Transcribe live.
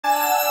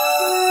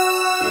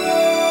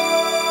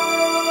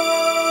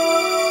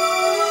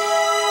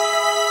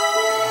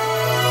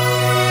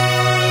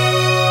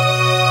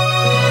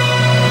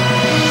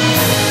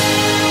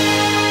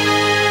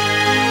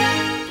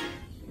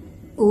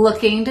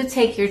Looking to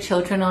take your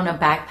children on a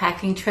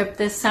backpacking trip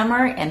this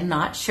summer and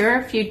not sure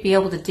if you'd be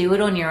able to do it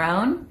on your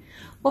own?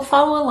 Well,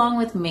 follow along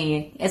with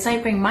me as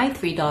I bring my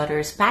 3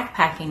 daughters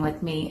backpacking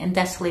with me in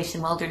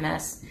Desolation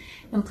Wilderness.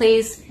 And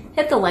please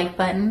hit the like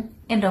button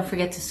and don't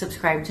forget to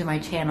subscribe to my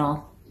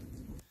channel.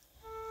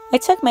 I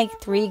took my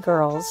 3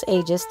 girls,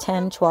 ages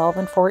 10, 12,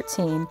 and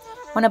 14,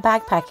 on a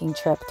backpacking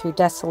trip through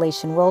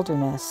Desolation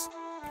Wilderness.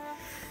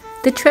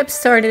 The trip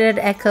started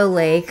at Echo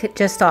Lake,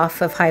 just off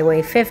of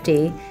Highway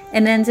 50,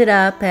 and ended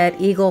up at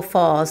Eagle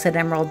Falls at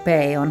Emerald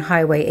Bay on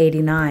Highway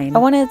 89. I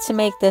wanted to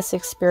make this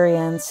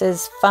experience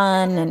as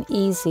fun and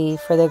easy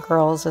for the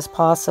girls as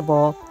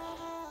possible,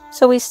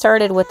 so we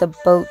started with a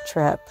boat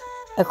trip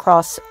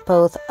across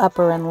both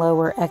Upper and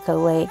Lower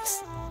Echo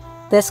Lakes.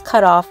 This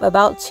cut off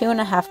about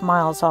 2.5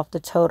 miles off the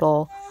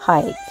total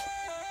hike.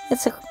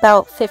 It's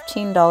about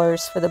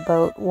 $15 for the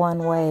boat one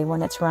way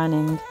when it's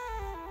running.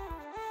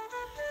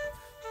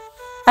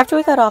 After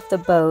we got off the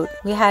boat,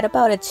 we had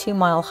about a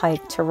 2-mile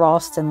hike to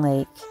Ralston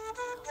Lake.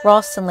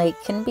 Ralston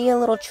Lake can be a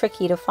little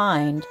tricky to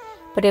find,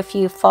 but if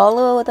you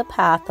follow the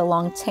path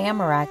along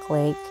Tamarack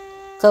Lake,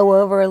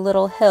 go over a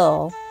little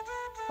hill,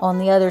 on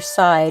the other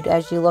side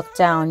as you look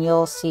down,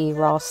 you'll see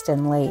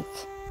Ralston Lake.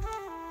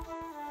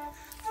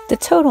 The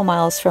total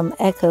miles from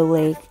Echo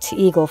Lake to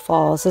Eagle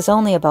Falls is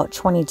only about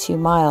 22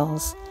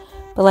 miles.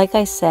 But like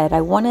I said, I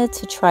wanted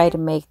to try to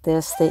make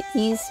this the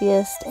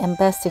easiest and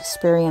best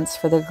experience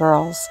for the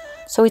girls,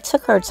 so we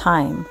took our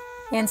time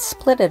and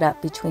split it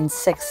up between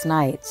 6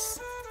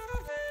 nights.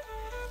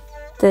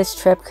 This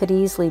trip could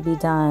easily be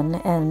done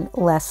in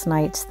less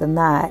nights than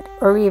that,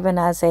 or even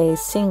as a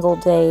single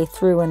day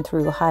through and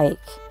through hike.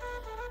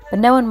 But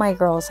knowing my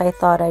girls, I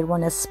thought I'd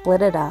want to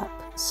split it up,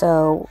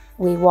 so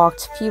we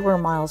walked fewer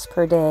miles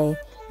per day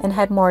and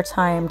had more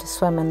time to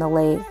swim in the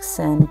lakes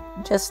and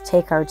just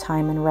take our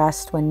time and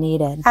rest when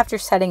needed. After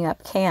setting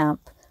up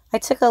camp, I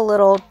took a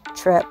little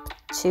trip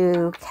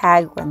to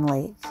Cagwin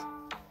Lake.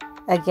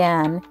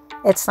 Again,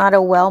 it's not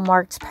a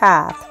well-marked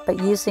path, but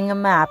using a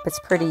map,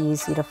 it's pretty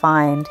easy to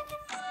find.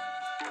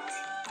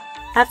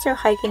 After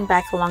hiking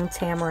back along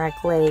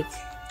Tamarack Lake,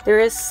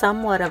 there is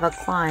somewhat of a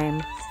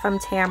climb from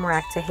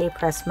Tamarack to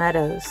Haycrest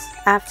Meadows.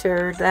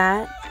 After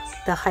that,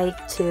 the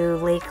hike to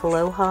Lake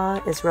Aloha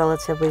is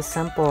relatively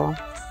simple.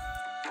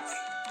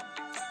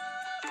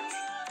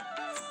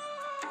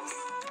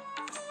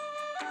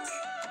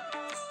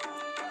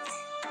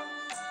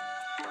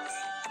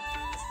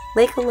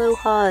 Lake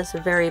Aloha is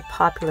a very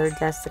popular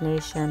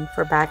destination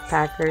for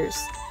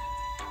backpackers.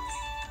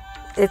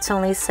 It's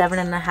only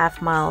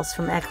 7.5 miles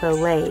from Echo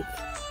Lake,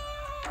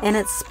 and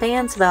it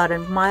spans about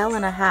 1.5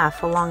 miles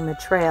along the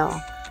trail.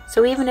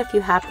 So even if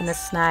you happen to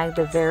snag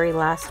the very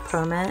last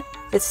permit,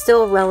 it's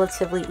still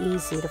relatively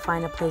easy to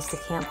find a place to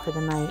camp for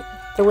the night.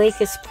 The lake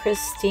is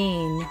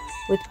pristine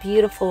with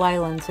beautiful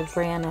islands of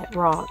granite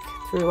rock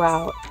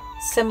throughout,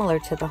 similar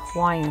to the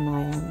Hawaiian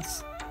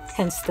Islands,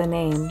 hence the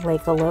name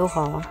Lake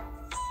Aloha.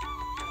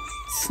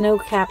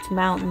 Snow-capped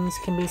mountains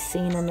can be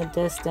seen in the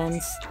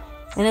distance,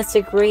 and it's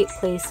a great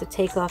place to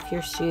take off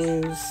your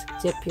shoes,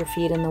 dip your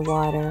feet in the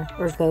water,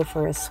 or go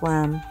for a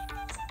swim.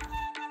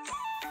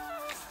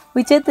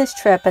 We did this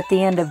trip at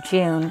the end of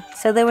June,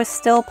 so there was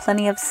still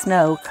plenty of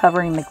snow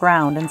covering the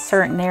ground in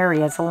certain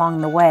areas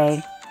along the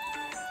way.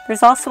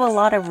 There's also a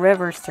lot of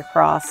rivers to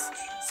cross,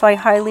 so I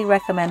highly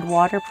recommend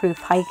waterproof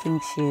hiking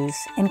shoes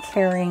and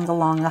carrying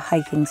along a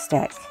hiking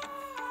stick.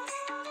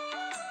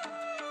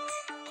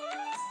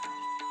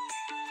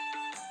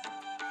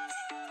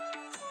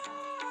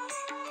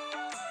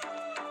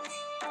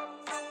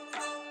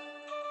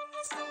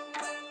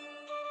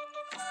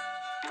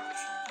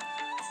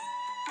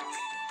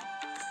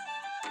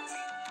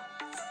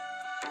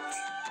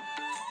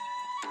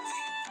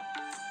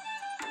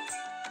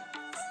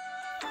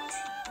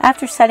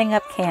 After setting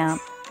up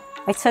camp,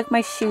 I took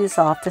my shoes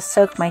off to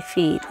soak my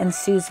feet in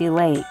Susie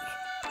Lake.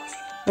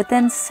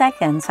 Within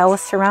seconds, I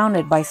was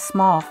surrounded by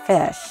small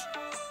fish.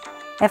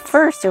 At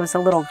first, it was a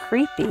little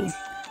creepy,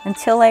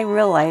 until I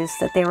realized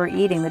that they were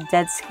eating the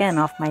dead skin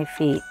off my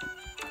feet.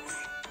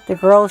 The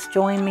girls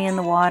joined me in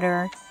the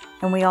water,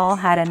 and we all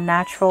had a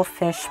natural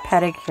fish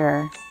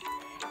pedicure.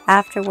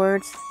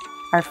 Afterwards,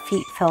 our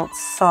feet felt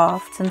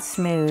soft and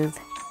smooth.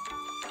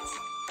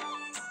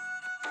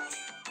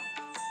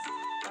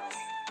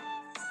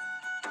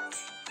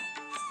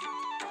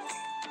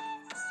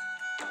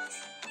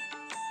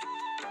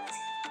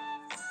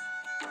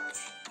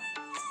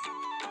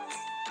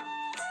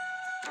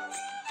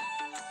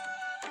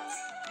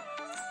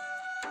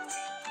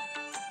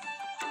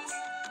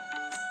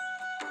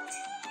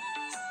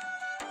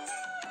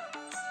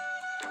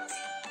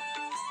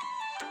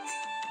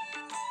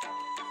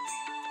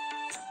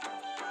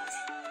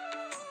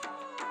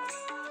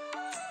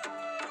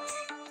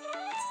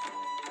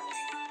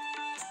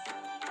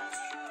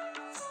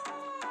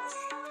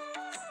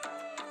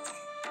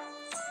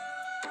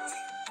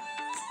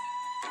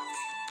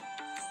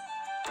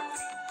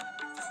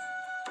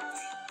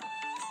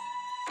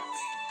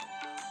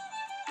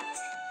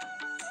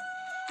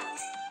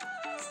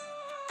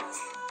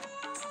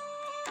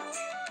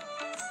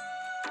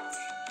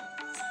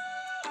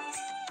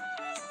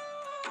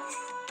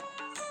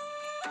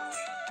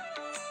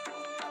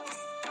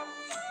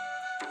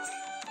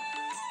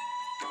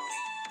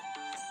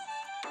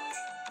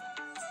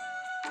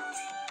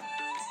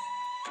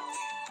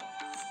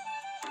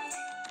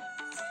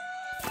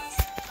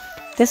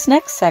 This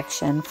next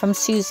section, from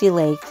Susie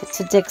Lake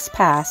to Dick's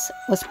Pass,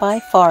 was by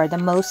far the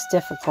most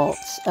difficult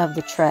of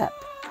the trip.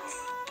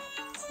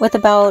 With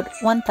about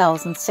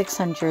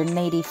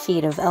 1,680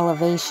 feet of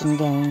elevation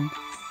gain.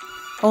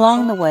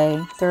 Along the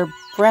way, there are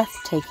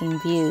breathtaking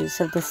views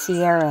of the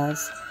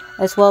Sierras,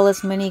 as well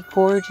as many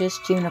gorgeous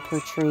juniper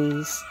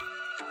trees.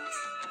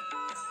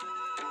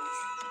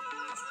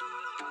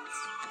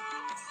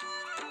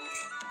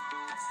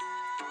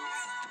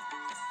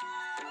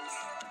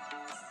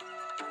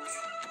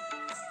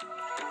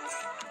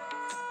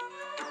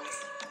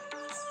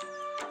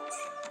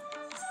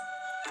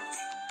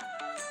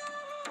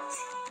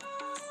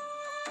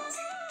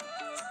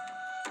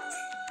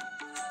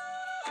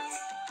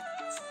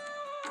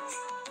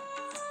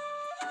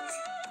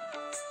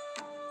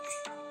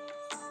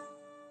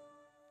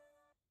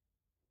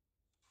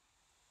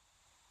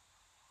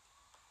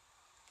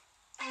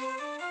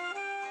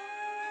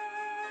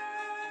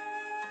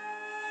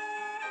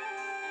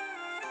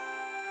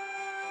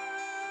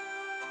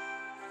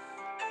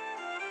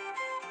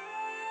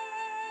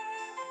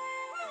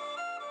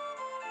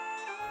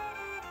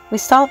 We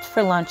stopped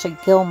for lunch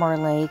at Gilmore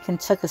Lake and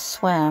took a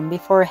swim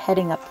before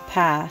heading up the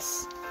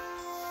pass.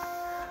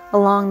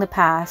 Along the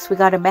pass, we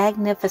got a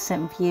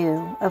magnificent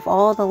view of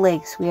all the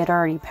lakes we had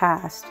already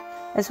passed,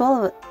 as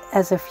well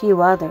as a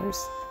few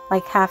others,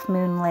 like Half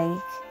Moon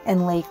Lake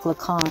and Lake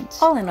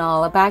LeConte. All in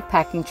all, a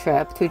backpacking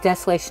trip through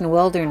Desolation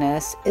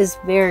Wilderness is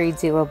very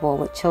doable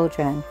with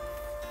children.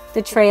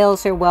 The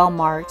trails are well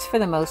marked for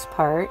the most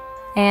part,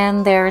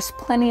 and there's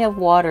plenty of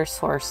water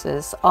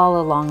sources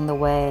all along the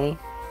way.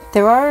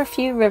 There are a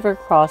few river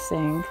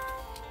crossings,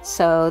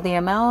 so the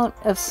amount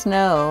of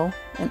snow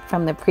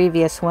from the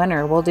previous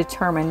winter will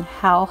determine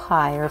how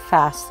high or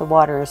fast the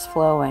water is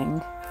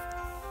flowing.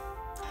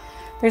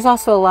 There's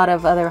also a lot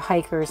of other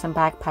hikers and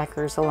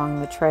backpackers along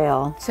the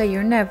trail, so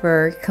you're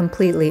never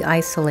completely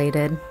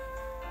isolated.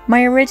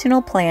 My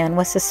original plan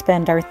was to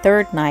spend our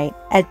third night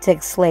at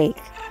Dick's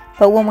Lake,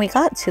 but when we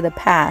got to the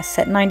pass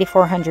at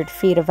 9,400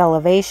 feet of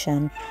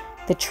elevation,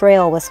 the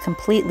trail was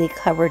completely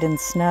covered in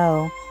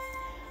snow.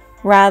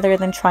 Rather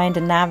than trying to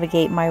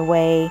navigate my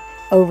way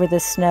over the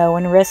snow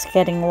and risk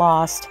getting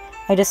lost,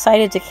 I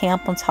decided to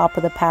camp on top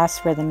of the pass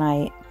for the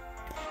night.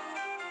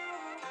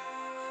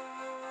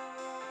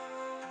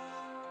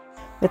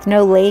 With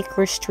no lake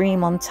or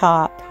stream on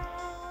top,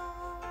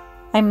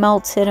 I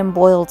melted and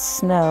boiled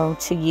snow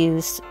to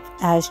use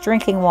as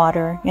drinking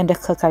water and to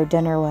cook our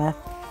dinner with.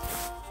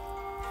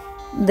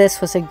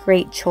 This was a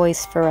great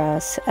choice for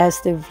us as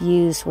the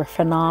views were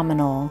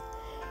phenomenal.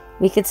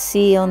 We could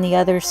see on the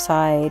other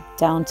side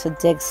down to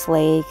Dick's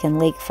Lake and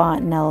Lake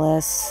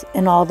Fontanellis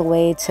and all the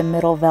way to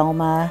Middle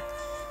Velma.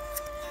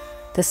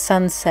 The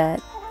sunset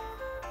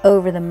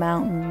over the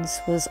mountains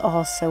was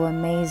also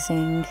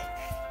amazing.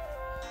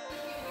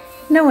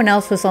 No one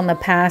else was on the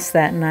pass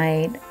that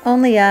night,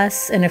 only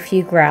us and a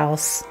few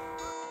grouse.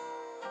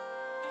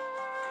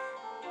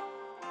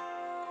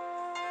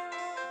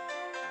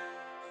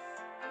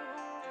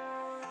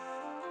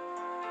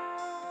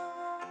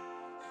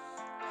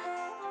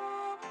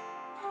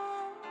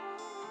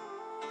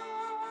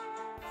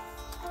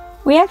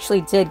 We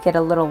actually did get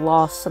a little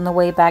lost on the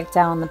way back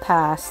down the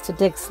pass to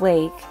Dick's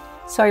Lake,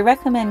 so I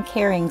recommend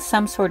carrying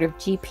some sort of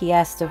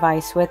GPS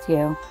device with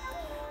you.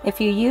 If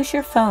you use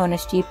your phone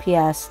as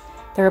GPS,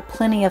 there are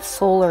plenty of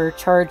solar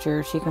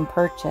chargers you can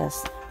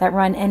purchase that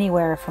run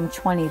anywhere from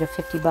 $20 to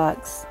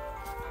 $50.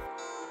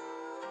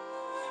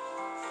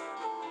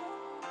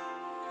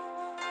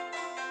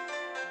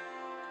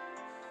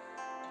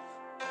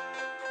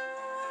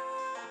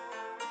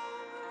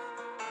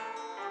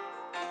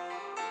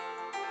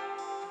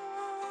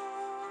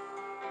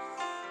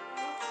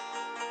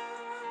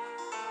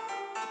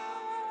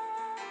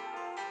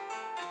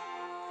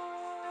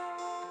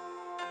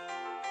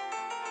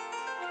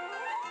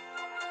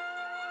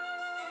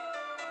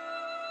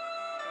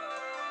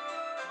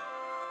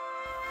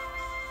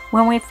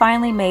 When we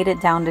finally made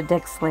it down to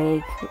Dick's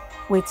Lake,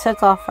 we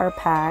took off our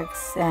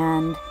packs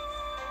and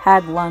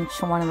had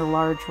lunch on one of the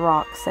large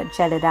rocks that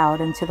jetted out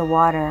into the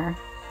water.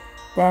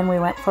 Then we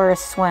went for a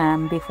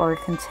swim before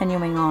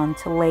continuing on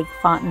to Lake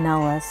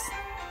Fontanellis.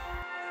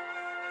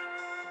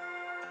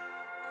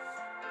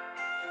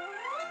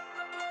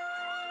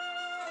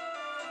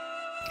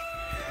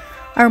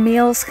 Our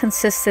meals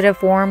consisted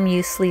of warm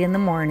muesli in the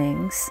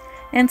mornings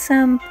and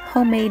some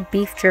homemade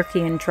beef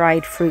jerky and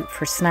dried fruit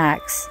for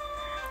snacks.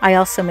 I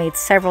also made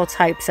several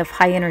types of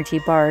high-energy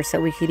bars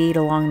that we could eat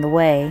along the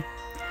way.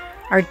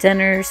 Our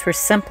dinners were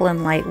simple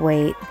and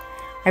lightweight.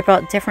 I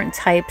brought different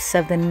types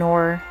of the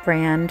Knorr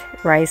brand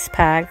rice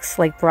packs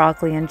like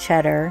broccoli and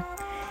cheddar,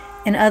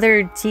 and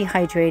other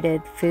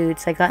dehydrated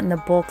foods I got in the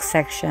bulk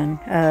section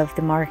of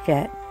the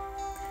market.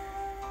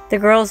 The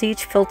girls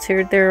each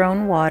filtered their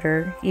own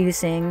water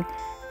using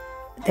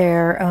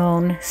their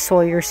own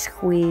Sawyer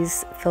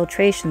squeeze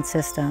filtration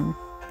system.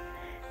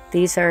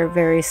 These are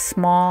very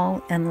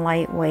small and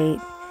lightweight,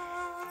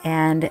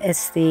 and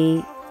it's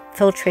the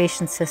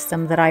filtration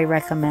system that I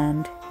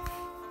recommend.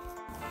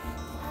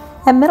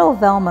 At Middle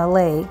Velma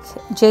Lake,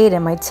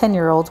 Jaden, my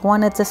 10-year-old,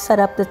 wanted to set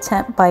up the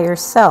tent by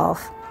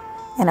herself,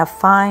 and a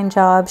fine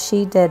job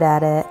she did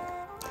at it.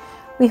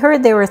 We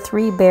heard there were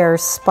 3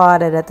 bears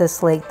spotted at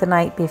this lake the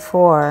night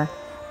before,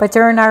 but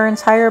during our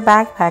entire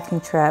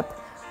backpacking trip,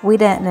 we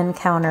didn't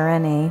encounter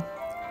any.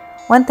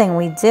 One thing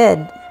we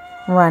did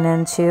run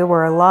into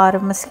were a lot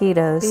of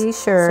mosquitoes. Be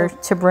sure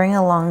to bring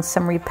along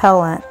some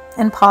repellent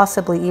and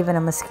possibly even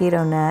a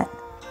mosquito net.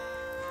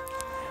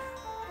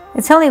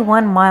 It's only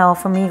 1 mile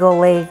from Eagle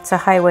Lake to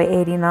Highway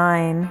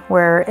 89,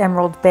 where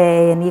Emerald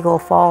Bay and Eagle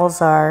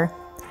Falls are,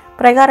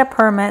 but I got a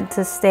permit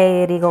to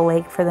stay at Eagle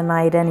Lake for the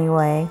night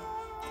anyway.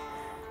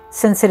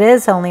 Since it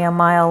is only a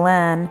mile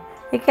in,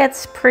 it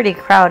gets pretty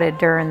crowded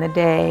during the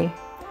day.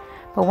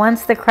 But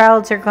once the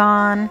crowds are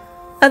gone,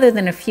 other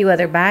than a few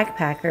other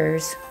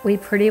backpackers, we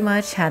pretty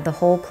much had the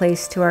whole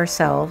place to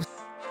ourselves.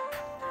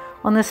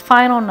 On this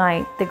final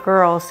night, the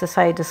girls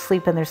decided to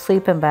sleep in their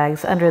sleeping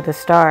bags under the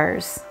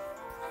stars.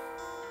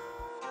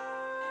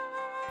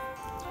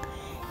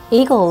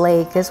 Eagle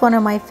Lake is one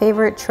of my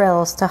favorite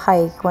trails to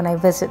hike when I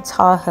visit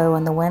Tahoe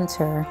in the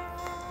winter.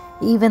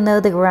 Even though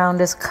the ground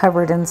is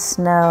covered in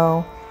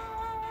snow,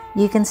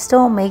 you can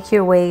still make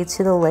your way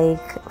to the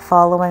lake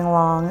following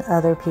along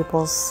other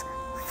people's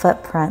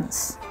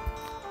footprints.